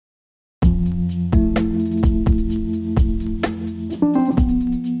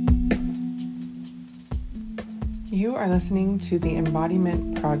are listening to The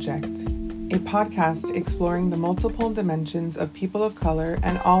Embodiment Project, a podcast exploring the multiple dimensions of people of color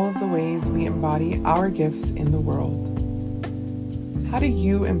and all of the ways we embody our gifts in the world. How do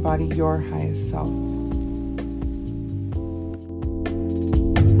you embody your highest self?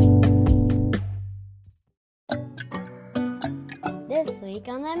 This week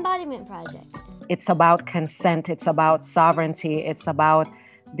on The Embodiment Project. It's about consent. It's about sovereignty. It's about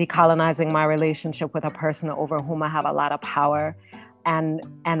decolonizing my relationship with a person over whom I have a lot of power and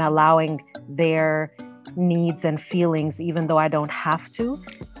allowing their needs and feelings, even though I don't have to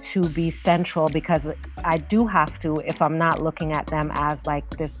be central, because I do have to if I'm not looking at them as like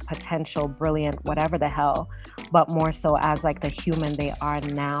this potential brilliant whatever the hell, but more so as like the human they are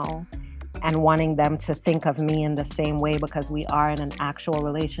now, and wanting them to think of me in the same way because we are in an actual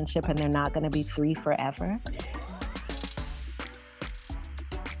relationship and they're not going to be free forever.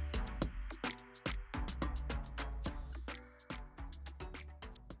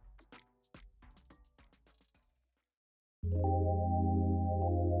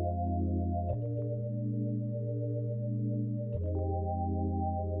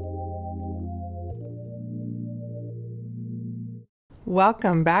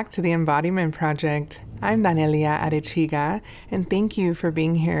 Welcome back to the Embodiment Project. I'm Danelia Arechiga, and thank you for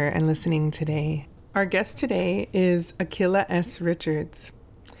being here and listening today. Our guest today is Akilah S. Richards.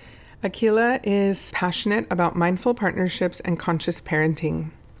 Akilah is passionate about mindful partnerships and conscious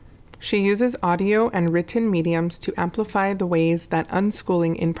parenting. She uses audio and written mediums to amplify the ways that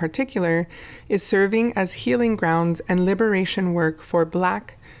unschooling in particular is serving as healing grounds and liberation work for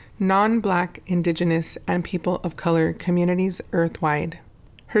Black, non-Black, Indigenous, and people of color communities earthwide.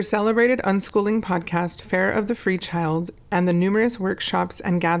 Her celebrated unschooling podcast, Fair of the Free Child, and the numerous workshops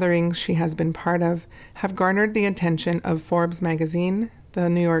and gatherings she has been part of have garnered the attention of Forbes magazine, the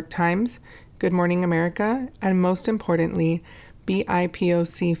New York Times, Good Morning America, and most importantly,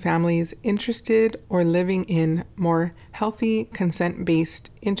 BIPOC families interested or living in more healthy, consent-based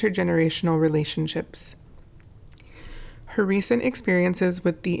intergenerational relationships. Her recent experiences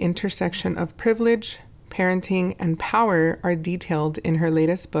with the intersection of privilege, parenting, and power are detailed in her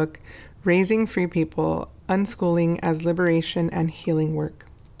latest book, Raising Free People, Unschooling as Liberation and Healing Work,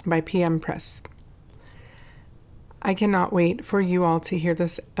 by PM Press. I cannot wait for you all to hear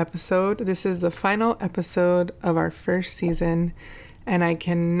this episode. This is the final episode of our first season, and I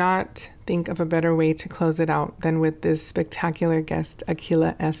cannot think of a better way to close it out than with this spectacular guest,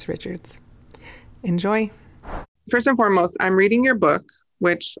 Akilah S. Richards. Enjoy. First and foremost, I'm reading your book,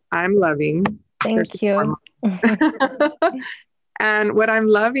 which I'm loving. Thank you. And what I'm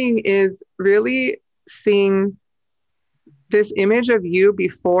loving is really seeing this image of you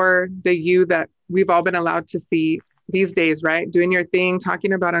before the you that we've all been allowed to see these days, right? Doing your thing,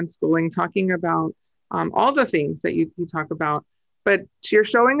 talking about unschooling, talking about all the things that you talk about. But you're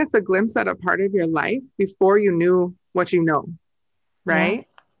showing us a glimpse at a part of your life before you knew what you know, right?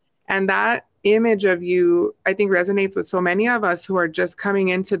 Yeah. And that image of you, I think, resonates with so many of us who are just coming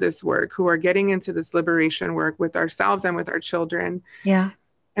into this work, who are getting into this liberation work with ourselves and with our children. Yeah.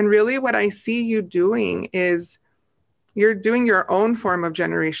 And really what I see you doing is you're doing your own form of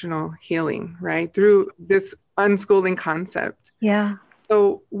generational healing, right? Through this unschooling concept. Yeah.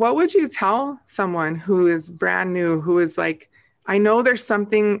 So what would you tell someone who is brand new, who is like, I know there's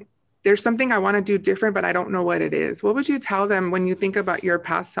something I want to do different, but I don't know what it is. What would you tell them when you think about your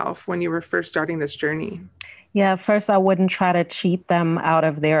past self when you were first starting this journey? Yeah, first, I wouldn't try to cheat them out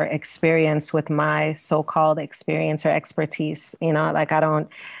of their experience with my so-called experience or expertise. You know, like I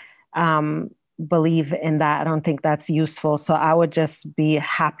don't believe in that. I don't think that's useful. So I would just be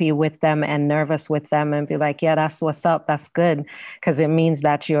happy with them and nervous with them and be like, yeah, that's what's up. That's good. Because it means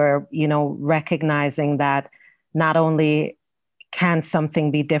that you're, recognizing that not only can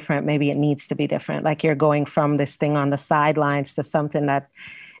something be different, maybe it needs to be different. Like you're going from this thing on the sidelines to something that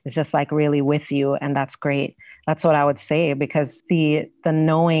is just like really with you. And that's great. That's what I would say, because the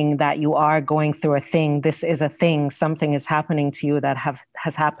knowing that you are going through a thing, this is a thing, something is happening to you that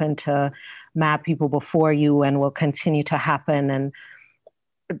has happened to mad people before you and will continue to happen. And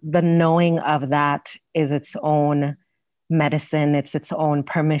the knowing of that is its own medicine. It's its own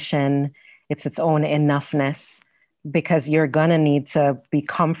permission. It's its own enoughness. Because you're going to need to be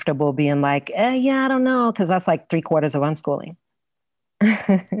comfortable being like, yeah, I don't know. Because that's like 3/4 of unschooling.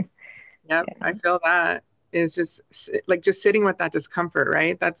 Yep. Yeah. I feel that is just sitting with that discomfort,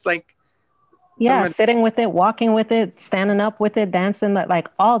 right? That's like. Yeah. Sitting with it, walking with it, standing up with it, dancing, like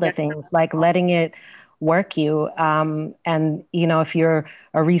all the things, like letting it work you. And, if you're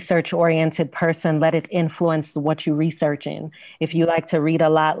a research oriented person, let it influence what you research in. If you like to read a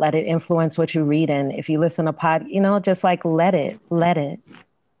lot, let it influence what you read in. If you listen to just like let it. Yeah,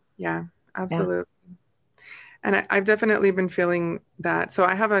 Yeah. absolutely. And I've definitely been feeling that. So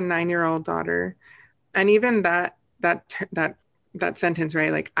I have a 9-year-old daughter, and even that sentence,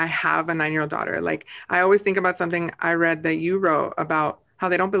 right? Like, I have a 9-year-old daughter. Like, I always think about something I read that you wrote about how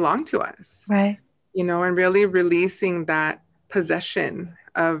they don't belong to us, Right. and really releasing that possession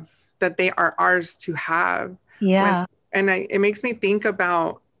of that they are ours to have. When Yeah. it makes me think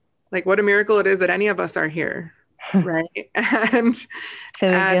about like what a miracle it is that any of us are here, right? And To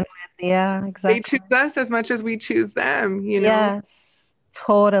and begin with. Yeah, they exactly. choose us as much as we choose them. Yes,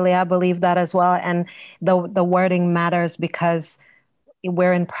 totally. I believe that as well. And the wording matters because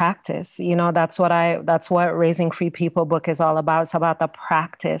we're in practice. That's what Raising Free People book is all about. It's about the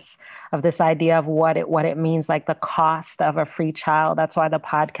practice of this idea of what it means, like the cost of a free child. That's why the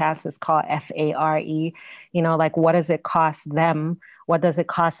podcast is called FARE. Like, what does it cost them? What does it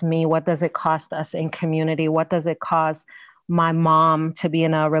cost me? What does it cost us in community? What does it cost my mom to be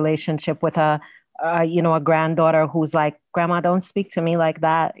in a relationship with a granddaughter who's like, Grandma, don't speak to me like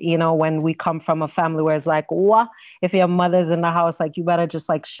that. When we come from a family where it's like, what? If your mother's in the house, like, you better just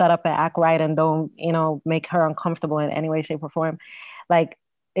like shut up and act right and don't, make her uncomfortable in any way, shape, or form. Like,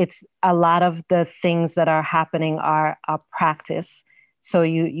 it's a lot of the things that are happening are a practice. So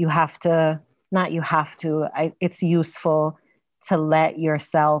you have to, not you have to, it's useful to let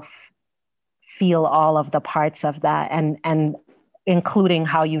yourself feel all of the parts of that, and including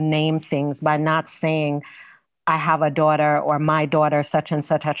how you name things, by not saying I have a daughter or my daughter such and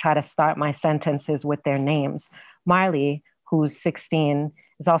such. I try to start my sentences with their names. Marley, who's 16,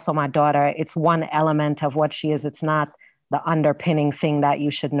 is also my daughter. It's one element of what she is. It's not the underpinning thing that you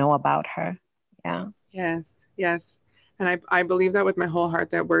should know about her. Yeah. Yes, yes. And I believe that with my whole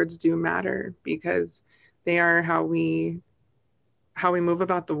heart, that words do matter, because they are how we move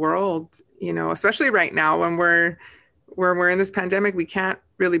about the world, especially right now when we're in this pandemic. We can't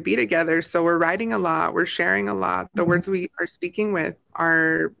really be together. So we're writing a lot, we're sharing a lot. The Mhm. words we are speaking with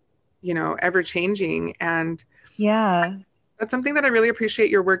are, ever changing. And Yeah. that's something that I really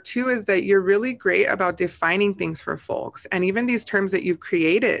appreciate your work too, is that you're really great about defining things for folks. And even these terms that you've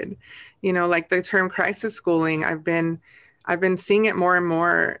created, like the term crisis schooling, I've been seeing it more and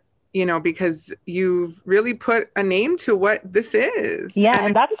more, because you've really put a name to what this is. Yeah. And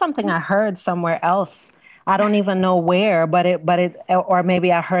And that's something I heard somewhere else. I don't even know where, or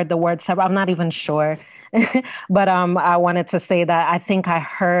maybe I heard the word several. I'm not even sure. But I wanted to say that I think I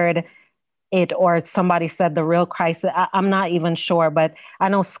heard it, or somebody said the real crisis. I'm not even sure, but I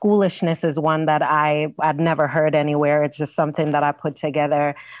know schoolishness is one that I'd never heard anywhere. It's just something that I put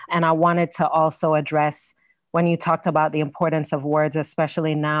together. And I wanted to also address when you talked about the importance of words,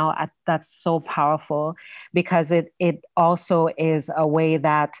 especially now. That's so powerful, because it also is a way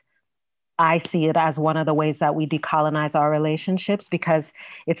that I see it as one of the ways that we decolonize our relationships, because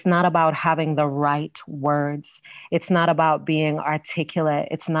it's not about having the right words. It's not about being articulate.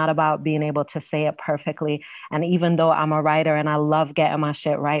 It's not about being able to say it perfectly. And even though I'm a writer and I love getting my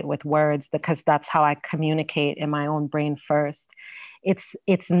shit right with words, because that's how I communicate in my own brain first,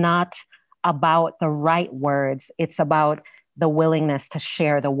 it's not about the right words. It's about the willingness to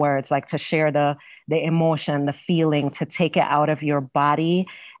share the words, like to share the emotion, the feeling, to take it out of your body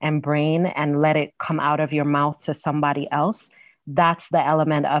and brain and let it come out of your mouth to somebody else. That's the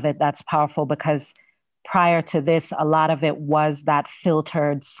element of it that's powerful, because prior to this, a lot of it was that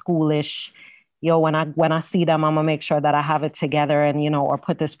filtered, schoolish, when I see them, I'm gonna make sure that I have it together, and or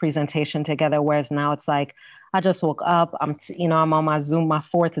put this presentation together. Whereas now it's like, I just woke up, I'm on my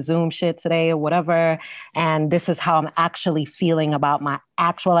fourth Zoom shit today or whatever, and this is how I'm actually feeling about my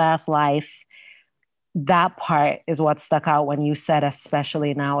actual ass life. That part is what stuck out when you said,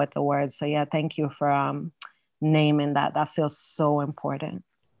 especially now with the words. So yeah, thank you for naming that. That feels so important.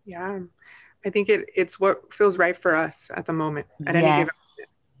 yeah, I think it's what feels right for us at the moment, at any given, Yes.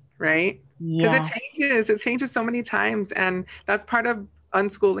 right? Because it Yes. changes. It changes so many times. And that's part of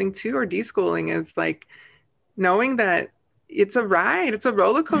unschooling too, or deschooling, is like knowing that it's a ride, it's a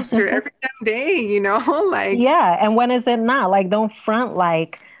roller coaster every damn day, like, Yeah. And when is it not? Like, don't front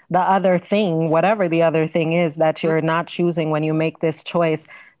like the other thing, whatever the other thing is that you're not choosing when you make this choice.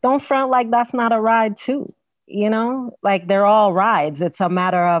 Don't front like that's not a ride, too. Like, they're all rides. It's a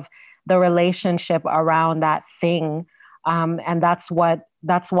matter of the relationship around that thing. And that's why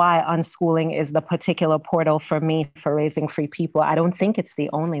unschooling is the particular portal for me for raising free people. I don't think it's the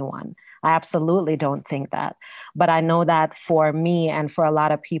only one. I absolutely don't think that. But I know that for me and for a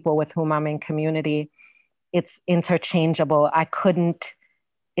lot of people with whom I'm in community, it's interchangeable.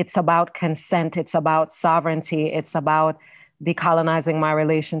 It's about consent. It's about sovereignty. It's about decolonizing my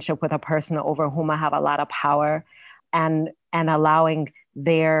relationship with a person over whom I have a lot of power, and allowing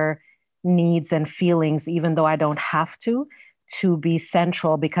their needs and feelings, even though I don't have to be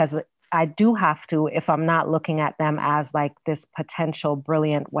central, because I do have to if I'm not looking at them as like this potential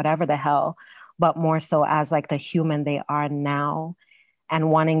brilliant whatever the hell, but more so as like the human they are now,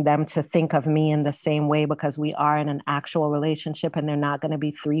 and wanting them to think of me in the same way, because we are in an actual relationship and they're not going to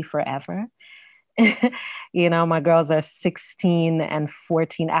be three forever. My girls are 16 and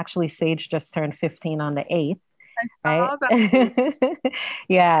 14. Actually, Sage just turned 15 on the 8th, I right? saw that.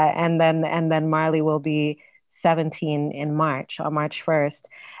 Yeah, and then Marley will be 17 in March, on March 1st.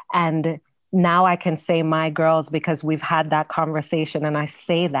 And now I can say my girls because we've had that conversation, and I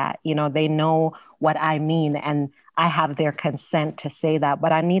say that, they know what I mean, and I have their consent to say that.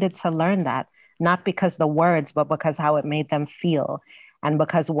 But I needed to learn that, not because the words, but because how it made them feel, and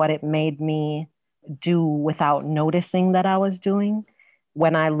because what it made me do without noticing that I was doing.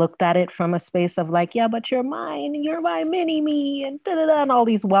 When I looked at it from a space of like, yeah, but you're mine, you're my mini me, and da-da-da, and all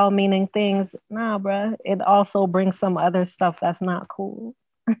these well-meaning things. Nah, bruh. It also brings some other stuff that's not cool.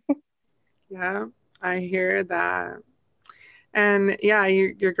 Yeah, I hear that. And yeah,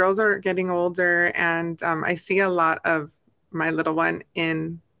 your girls are getting older, and I see a lot of my little one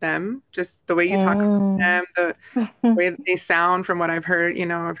in them. Just the way you talk Mm. about them, the way they sound from what I've heard.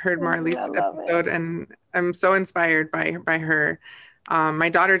 I've heard I Marley's love it. episode, and I'm so inspired by her. My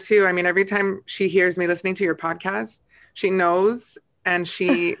daughter too. I mean, every time she hears me listening to your podcast, she knows, and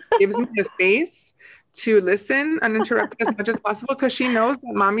she gives me a space to listen uninterrupted as much as possible, because she knows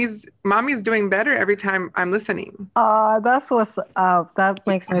that mommy's doing better every time I'm listening. That's what's up. That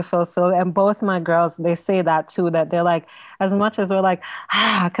makes me feel so. And both my girls, they say that too, that they're like, as much as we're like,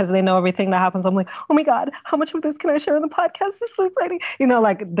 because they know everything that happens, I'm like, oh my God, how much of this can I share in the podcast? This is so exciting.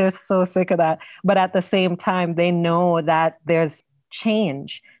 Like they're so sick of that. But at the same time, they know that there's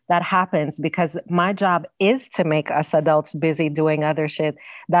change that happens, because my job is to make us adults busy doing other shit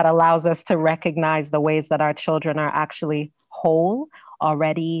that allows us to recognize the ways that our children are actually whole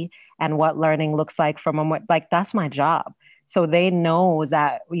already, and what learning looks like from them. Like, that's my job. So they know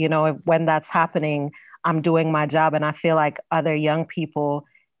that, when that's happening, I'm doing my job. And I feel like other young people,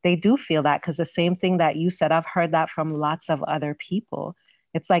 they do feel that, because the same thing that you said, I've heard that from lots of other people.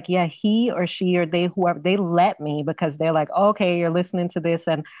 It's like, yeah, he or she or they, whoever, they let me, because they're like, oh, okay, you're listening to this,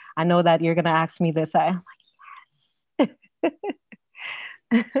 and I know that you're going to ask me this. I'm like,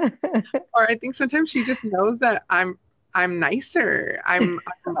 yes. Or I think sometimes she just knows that I'm nicer.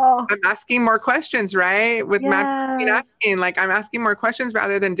 Oh, I'm asking more questions, right? With Max yes. asking, like, I'm asking more questions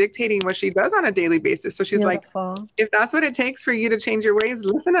rather than dictating what she does on a daily basis. So she's like, Beautiful. if that's what it takes for you to change your ways,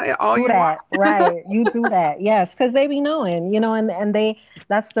 listen to it all Do you want. that, right? You do that, yes, because they be knowing, and they,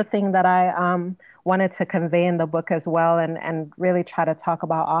 that's the thing that I wanted to convey in the book as well, and really try to talk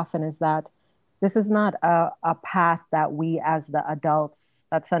about often, is that this is not a path that we as the adults,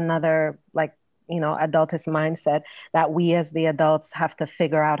 that's another, like, adultist mindset, that we as the adults have to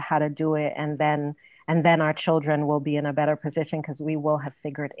figure out how to do it, and then our children will be in a better position because we will have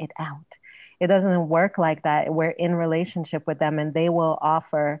figured it out. It doesn't work like that. We're in relationship with them, and they will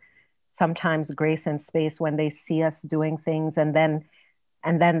offer sometimes grace and space when they see us doing things, and then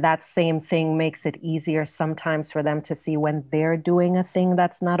that same thing makes it easier sometimes for them to see when they're doing a thing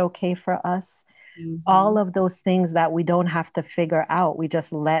that's not okay for us. All Mhm. of those things that we don't have to figure out, we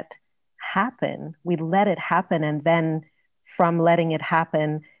just let happen. We let it happen, and then from letting it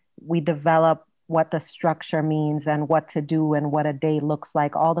happen, we develop what the structure means and what to do and what a day looks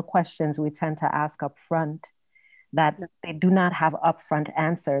like. All the questions we tend to ask up front, that they do not have upfront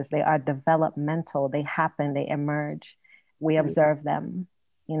answers. They are developmental. They happen, they emerge. We Right. observe them,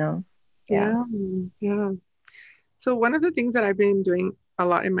 you know? Yeah. Yeah. Yeah. So one of the things that I've been doing a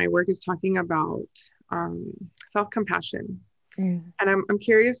lot in my work is talking about um, self-compassion. Mm. And I'm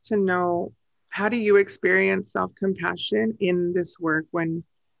curious to know, how do you experience self-compassion in this work, when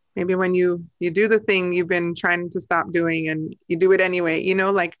maybe when you do the thing you've been trying to stop doing and you do it anyway,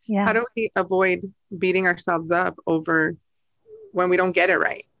 like, how Yeah. do we avoid beating ourselves up over when we don't get it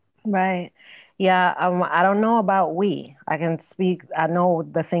right? Right. Yeah. I don't know about we. I can speak, I know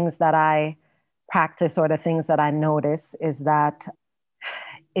the things that I practice, or the things that I notice, is that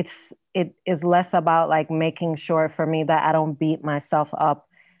it is less about like making sure for me that I don't beat myself up,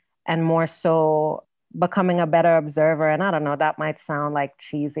 and more so becoming a better observer. And I don't know, that might sound like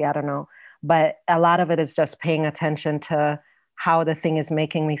cheesy, I don't know. But a lot of it is just paying attention to how the thing is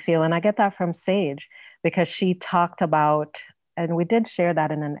making me feel. And I get that from Sage, because she talked about, and we did share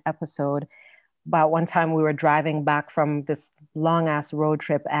that in an episode, about one time we were driving back from this long ass road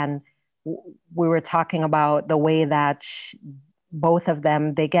trip, and we were talking about the way that both of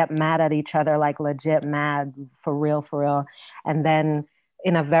them, they get mad at each other, like legit mad, for real. And then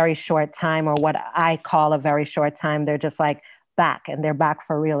in a very short time, or what I call a very short time, they're just like back, and they're back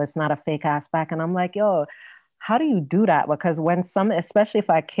for real. It's not a fake ass back. And I'm like, yo, how do you do that? Because when especially if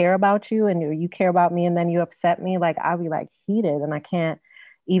I care about you and you care about me and then you upset me, like I'll be like heated, and I can't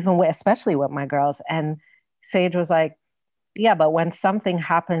even with, especially with my girls. And Sage was like, yeah, but when something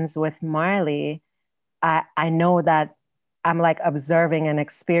happens with Marley, I know that I'm like observing an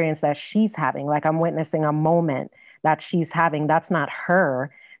experience that she's having. Like I'm witnessing a moment that she's having. That's not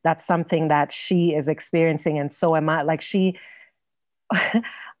her. That's something that she is experiencing. And so am I. Like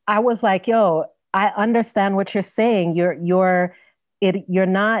I was like, yo, I understand what you're saying. You're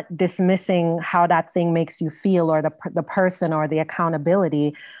not dismissing how that thing makes you feel, or the person, or the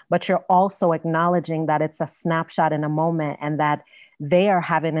accountability, but you're also acknowledging that it's a snapshot in a moment, and that they are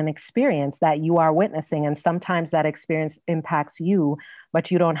having an experience that you are witnessing. And sometimes that experience impacts you,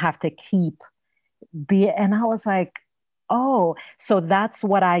 but you don't have to and I was like, oh, so that's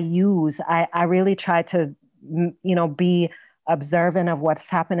what I use. I really try to, be observant of what's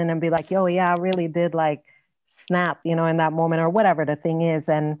happening and be like, yo, yeah, I really did like snap, in that moment, or whatever the thing is.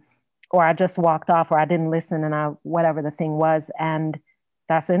 Or I just walked off, or I didn't listen, and whatever the thing was. And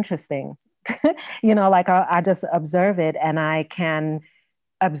that's interesting. Like I just observe it, and I can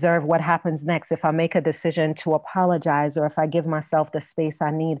observe what happens next. If I make a decision to apologize, or if I give myself the space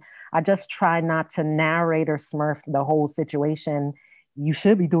I need, I just try not to narrate or smurf the whole situation. You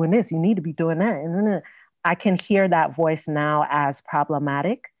should be doing this. You need to be doing that. And then I can hear that voice now as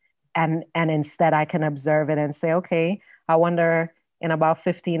problematic. And instead I can observe it and say, okay, I wonder in about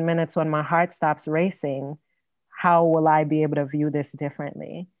 15 minutes when my heart stops racing, how will I be able to view this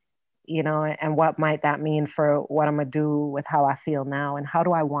differently? And what might that mean for what I'm gonna do with how I feel now, and how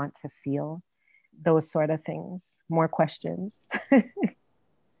do I want to feel? Those sort of things. More questions.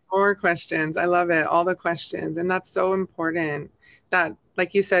 More questions. I love it. All the questions. And that's so important that,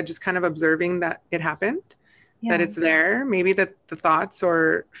 like you said, just kind of observing that it happened, that it's there, maybe that the thoughts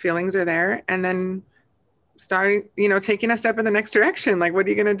or feelings are there, and then start, taking a step in the next direction. Like, what are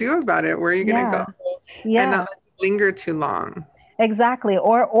you going to do about it? Where are you going to go? And not linger too long. Exactly.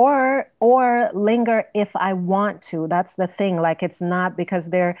 Or linger if I want to. That's the thing. Like it's not, because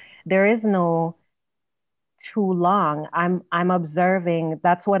there is no too long. I'm observing.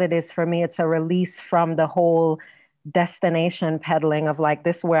 That's what it is for me. It's a release from the whole destination peddling of like,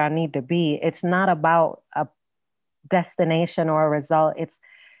 this is where I need to be. It's not about a destination or a result. It's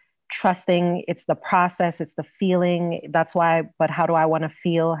trusting. It's the process. It's the feeling. That's why, but how do I want to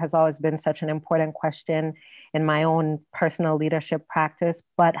feel has always been such an important question in my own personal leadership practice.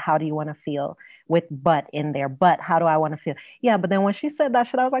 But how do you want to feel? With but in there. But how do I want to feel? Yeah, but then when she said that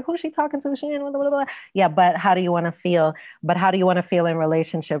shit, I was like, who's she talking to? She ain't blah, blah, blah. Yeah, but how do you want to feel? But how do you want to feel in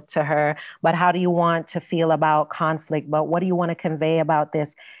relationship to her? But how do you want to feel about conflict? But what do you want to convey about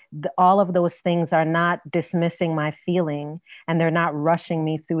this? All of those things are not dismissing my feeling, and they're not rushing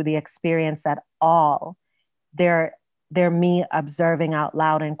me through the experience at all. They're me observing out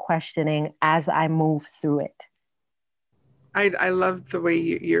loud and questioning as I move through it. I love the way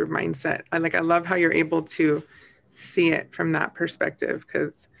your mindset. I love how you're able to see it from that perspective,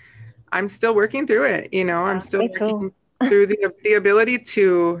 because I'm still working through it. I'm still working through the ability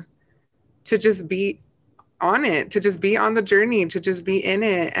to just be on it, to just be on the journey, to just be in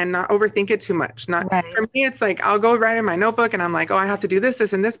it and not overthink it too much. For me, it's like I'll go write in my notebook and I'm like, oh, I have to do this,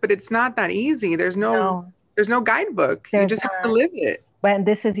 this, and this, but it's not that easy. There's no guidebook. You just have to live it. But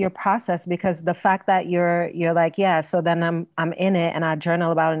this is your process, because the fact that you're like, yeah, so then I'm in it and I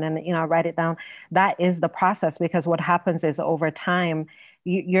journal about it and I write it down. That is the process, because what happens is over time,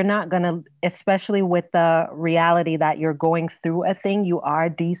 you're not going to, especially with the reality that you're going through a thing, you are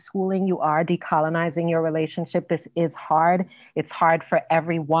deschooling, you are decolonizing your relationship. This is hard. It's hard for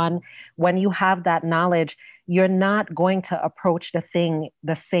everyone. When you have that knowledge, you're not going to approach the thing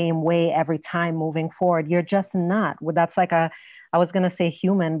the same way every time moving forward. You're just not. That's like I was going to say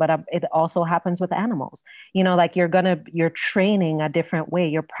human, but it also happens with animals. Like you're training a different way,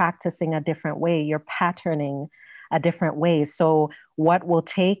 you're practicing a different way, you're patterning a different way. So what will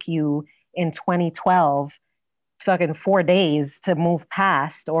take you in 2012, fucking 4 days to move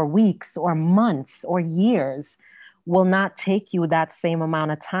past, or weeks or months or years, will not take you that same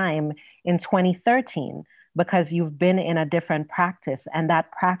amount of time in 2013, because you've been in a different practice, and that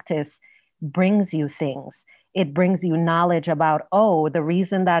practice brings you things. It brings you knowledge about, oh, the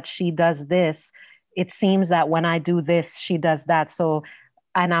reason that she does this, it seems that when I do this, she does that. So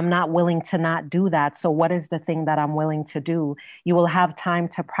and I'm not willing to not do that. So what is the thing that I'm willing to do? You will have time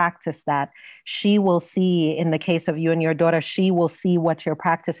to practice that. She will see, in the case of you and your daughter, she will see what you're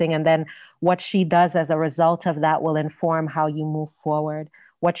practicing. And then what she does as a result of that will inform how you move forward,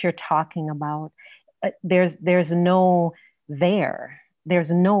 what you're talking about. There's no there.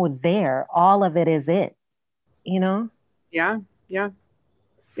 There's no there. All of it is it, you know? Yeah. Yeah.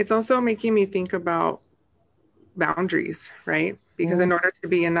 It's also making me think about boundaries, right? Because in order to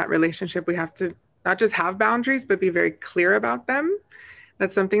be in that relationship, we have to not just have boundaries, but be very clear about them.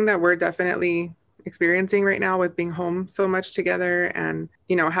 That's something that we're definitely experiencing right now with being home so much together, and,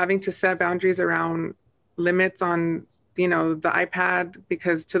 having to set boundaries around limits on, the iPad,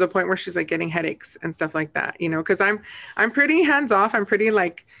 because to the point where she's like getting headaches and stuff like that, because I'm pretty hands off. I'm pretty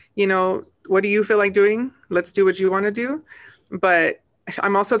like, what do you feel like doing? Let's do what you want to do. But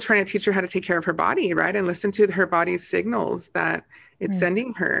I'm also trying to teach her how to take care of her body, right? And listen to her body's signals that it's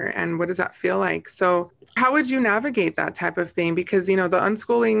sending her. And what does that feel like? So how would you navigate that type of thing? Because, the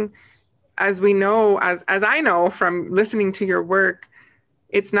unschooling, as we know, as I know from listening to your work,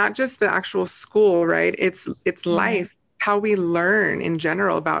 it's not just the actual school, right? It's life, how we learn in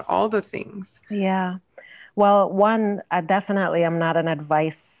general about all the things. Yeah. Well, one, I definitely am not an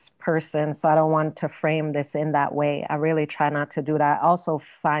advice person, so I don't want to frame this in that way. I really try not to do that. I also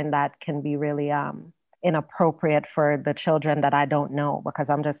find that can be really inappropriate for the children that I don't know, because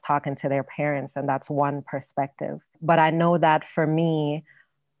I'm just talking to their parents, and that's one perspective. But I know that for me,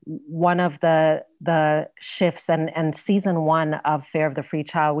 one of the shifts, and season 1 of Fear of the Free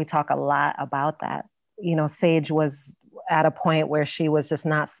Child, we talk a lot about that. Sage was at a point where she was just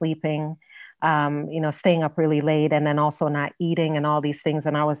not sleeping, staying up really late, and then also not eating and all these things.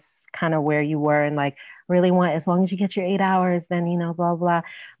 And I was kind of where you were, and like, really want, as long as you get your 8 hours, then, blah, blah.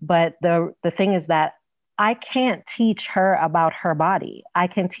 But the thing is that I can't teach her about her body. I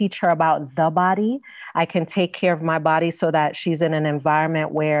can teach her about the body. I can take care of my body so that she's in an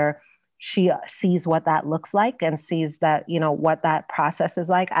environment where she sees what that looks like and sees that, what that process is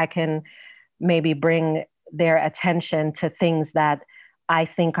like. I can maybe bring their attention to things that I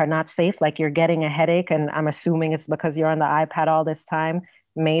think are not safe, like you're getting a headache, and I'm assuming it's because you're on the iPad all this time.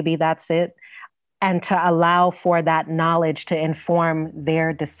 Maybe that's it. And to allow for that knowledge to inform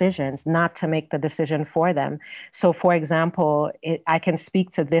their decisions, not to make the decision for them. So, for example, I can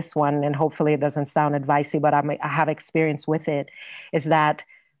speak to this one, and hopefully it doesn't sound advicey, but I have experience with it, is that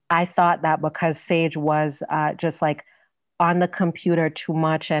I thought that because Sage was just like on the computer too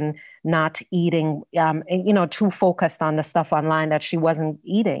much and not eating, too focused on the stuff online, that she wasn't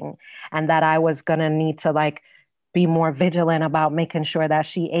eating, and that I was going to need to like be more vigilant about making sure that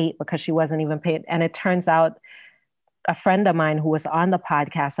she ate, because she wasn't even paid. And it turns out a friend of mine who was on the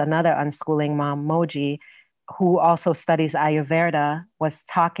podcast, another unschooling mom, Moji, who also studies Ayurveda, was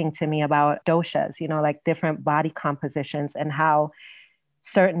talking to me about doshas, like different body compositions, and how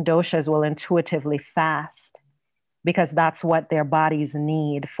certain doshas will intuitively fast because that's what their bodies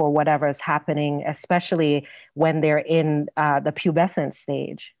need for whatever is happening, especially when they're in the pubescent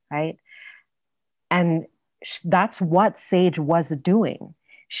stage, right? And that's what Sage was doing.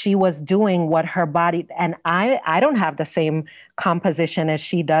 She was doing what her body, and I don't have the same composition as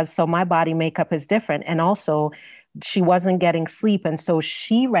she does, so my body makeup is different. And also, she wasn't getting sleep, and so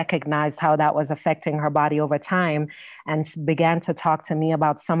she recognized how that was affecting her body over time, and began to talk to me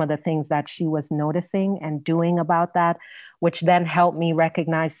about some of the things that she was noticing and doing about that, which then helped me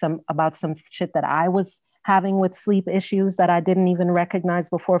recognize some shit that I was having with sleep issues that I didn't even recognize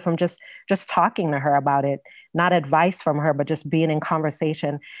before, from just talking to her about it, not advice from her, but just being in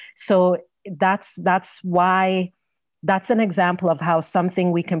conversation. So that's why, that's an example of how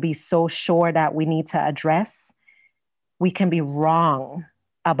something we can be so sure that we need to address, we can be wrong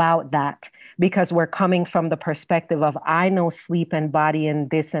about that, because we're coming from the perspective of, I know sleep and body and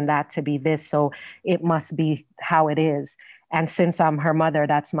this and that to be this, so it must be how it is. And since I'm her mother,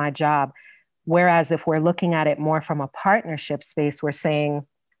 that's my job. Whereas if we're looking at it more from a partnership space, we're saying,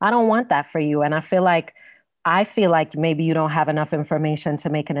 I don't want that for you. And I feel like maybe you don't have enough information to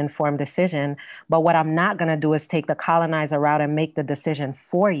make an informed decision. But what I'm not going to do is take the colonizer route and make the decision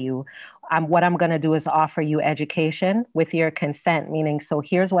for you. What I'm going to do is offer you education with your consent, meaning, so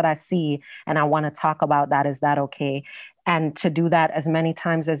here's what I see, and I want to talk about that. Is that okay? And to do that as many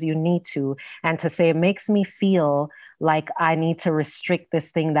times as you need to, and to say, it makes me feel like I need to restrict this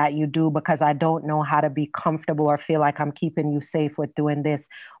thing that you do because I don't know how to be comfortable or feel like I'm keeping you safe with doing this.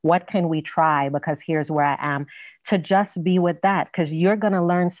 What can we try? Because here's where I am. To just be with that, because you're going to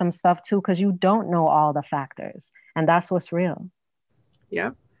learn some stuff too, because you don't know all the factors. And that's what's real.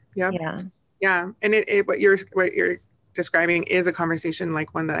 Yeah. Yeah. Yeah. Yeah. And what you're describing is a conversation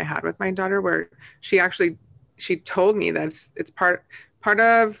like one that I had with my daughter, where she told me that it's part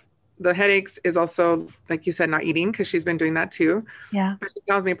of the headaches is also, like you said, not eating, because she's been doing that too. Yeah. But she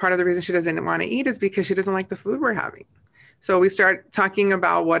tells me part of the reason she doesn't want to eat is because she doesn't like the food we're having. So we start talking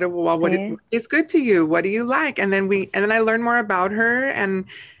about what is good to you, what do you like, and then I learn more about her, and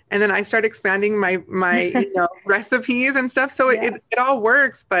then I start expanding my recipes and stuff. So it all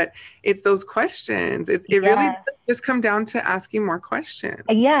works, but it's those questions. It really does just come down to asking more questions.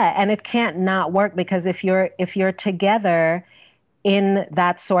 Yeah, and it can't not work, because if you're together in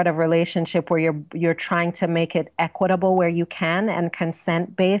that sort of relationship where you're trying to make it equitable where you can, and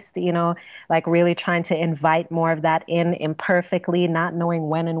consent based, like really trying to invite more of that in imperfectly, not knowing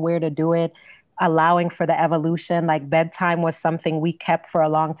when and where to do it, allowing for the evolution. Like bedtime was something we kept for a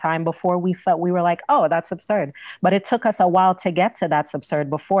long time before we felt we were like, oh, that's absurd. But it took us a while to get to that's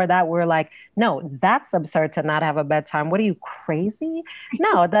absurd. Before that, we were like, no, that's absurd to not have a bedtime. What are you, crazy?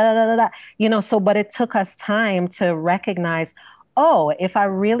 No, da da da da. So, but it took us time to recognize, oh, if I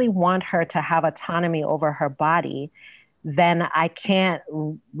really want her to have autonomy over her body, then I can't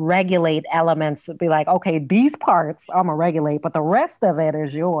regulate elements, be like, okay, these parts I'm gonna regulate, but the rest of it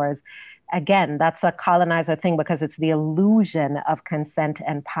is yours. Again, that's a colonizer thing, because it's the illusion of consent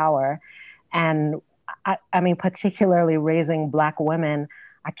and power. And I mean, particularly raising Black women,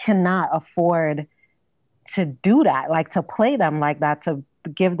 I cannot afford to do that, like to play them like that, to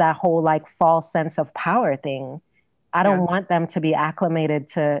give that whole like false sense of power thing. I don't want them to be acclimated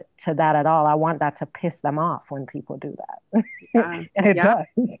to that at all. I want that to piss them off when people do that. And it does.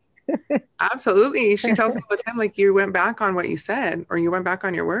 Absolutely. She tells me all the time, like, you went back on what you said, or you went back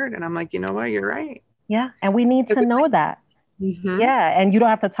on your word. And I'm like, you know what? You're right. Yeah. And we need to know that. Mm-hmm. Yeah. And you don't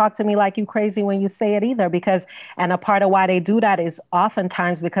have to talk to me like you crazy when you say it either, because, and a part of why they do that is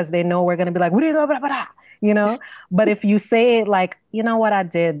oftentimes because they know we're going to be like, what do you know? But if you say it like, you know what I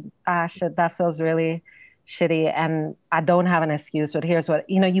did, that feels really shitty, and I don't have an excuse, but here's what,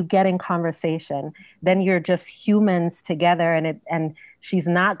 you get in conversation, then you're just humans together, and she's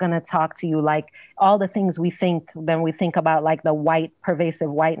not going to talk to you like all the things we think about, like the white, pervasive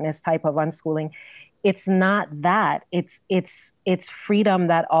whiteness type of unschooling. It's not that. It's freedom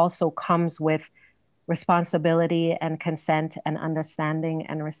that also comes with responsibility and consent and understanding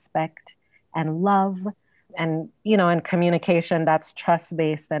and respect and love, and and communication that's trust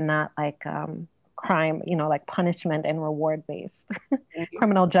based and not like crime, like punishment and reward based.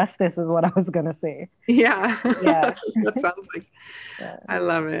 Criminal justice is what I was going to say. Yeah. That sounds like, I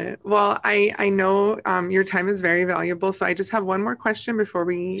love it. Well, I know your time is very valuable. So I just have one more question before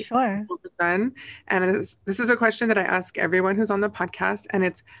we're done. And this is a question that I ask everyone who's on the podcast. And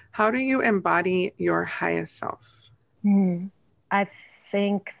it's, how do you embody your highest self? I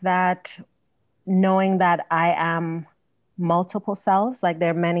think that knowing that I am multiple selves, like there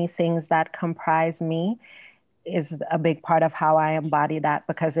are many things that comprise me, is a big part of how I embody that,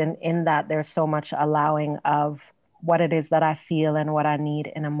 because in that there's so much allowing of what it is that I feel and what I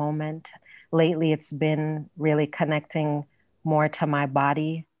need in a moment. Lately, it's been really connecting more to my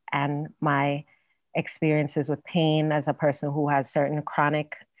body and my experiences with pain as a person who has certain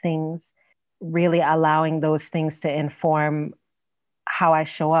chronic things, really allowing those things to inform how I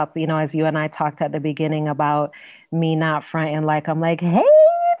show up, as you and I talked at the beginning about me not fronting like I'm like, hey,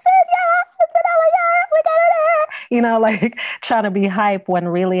 like trying to be hype, when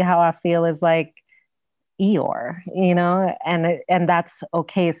really how I feel is like Eeyore, and that's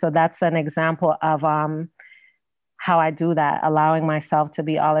okay. So that's an example of how I do that, allowing myself to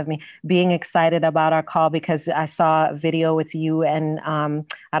be all of me, being excited about our call, because I saw a video with you and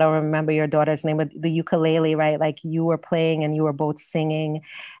I don't remember your daughter's name, but the ukulele, right? Like you were playing and you were both singing.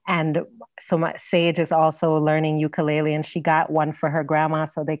 And so my Sage is also learning ukulele, and she got one for her grandma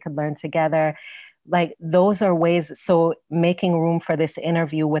so they could learn together. Like those are ways. So making room for this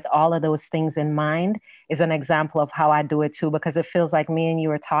interview with all of those things in mind is an example of how I do it too, because it feels like me and you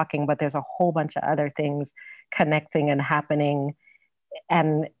are talking, but there's a whole bunch of other things connecting and happening,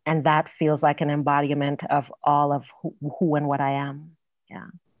 and that feels like an embodiment of all of who and what I am.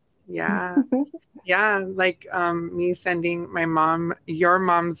 Like me sending my mom your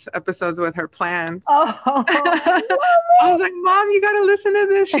mom's episodes with her plants. I was like, Mom, you got to listen to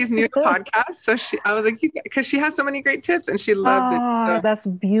this. She's new to podcasts, so I was like, because she has so many great tips, and she loved it. So. That's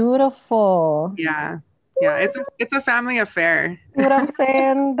beautiful. Yeah, it's a family affair. You know what I'm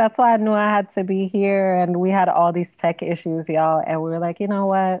saying? That's why I knew I had to be here. And we had all these tech issues, y'all. And we were like, you know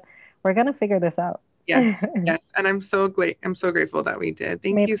what? We're going to figure this out. Yes. And I'm so grateful that we did.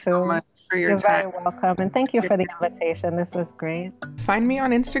 Thank you so much for your You're time. very welcome. And thank you for the invitation. This was great. Find me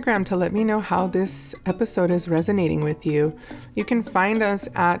on Instagram to let me know how this episode is resonating with you. You can find us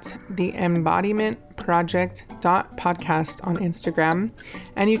at the embodimentproject.podcast on Instagram.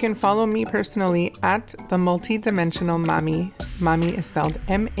 And you can follow me personally at the multidimensional Mami. Mami is spelled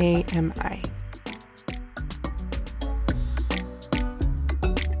Mami.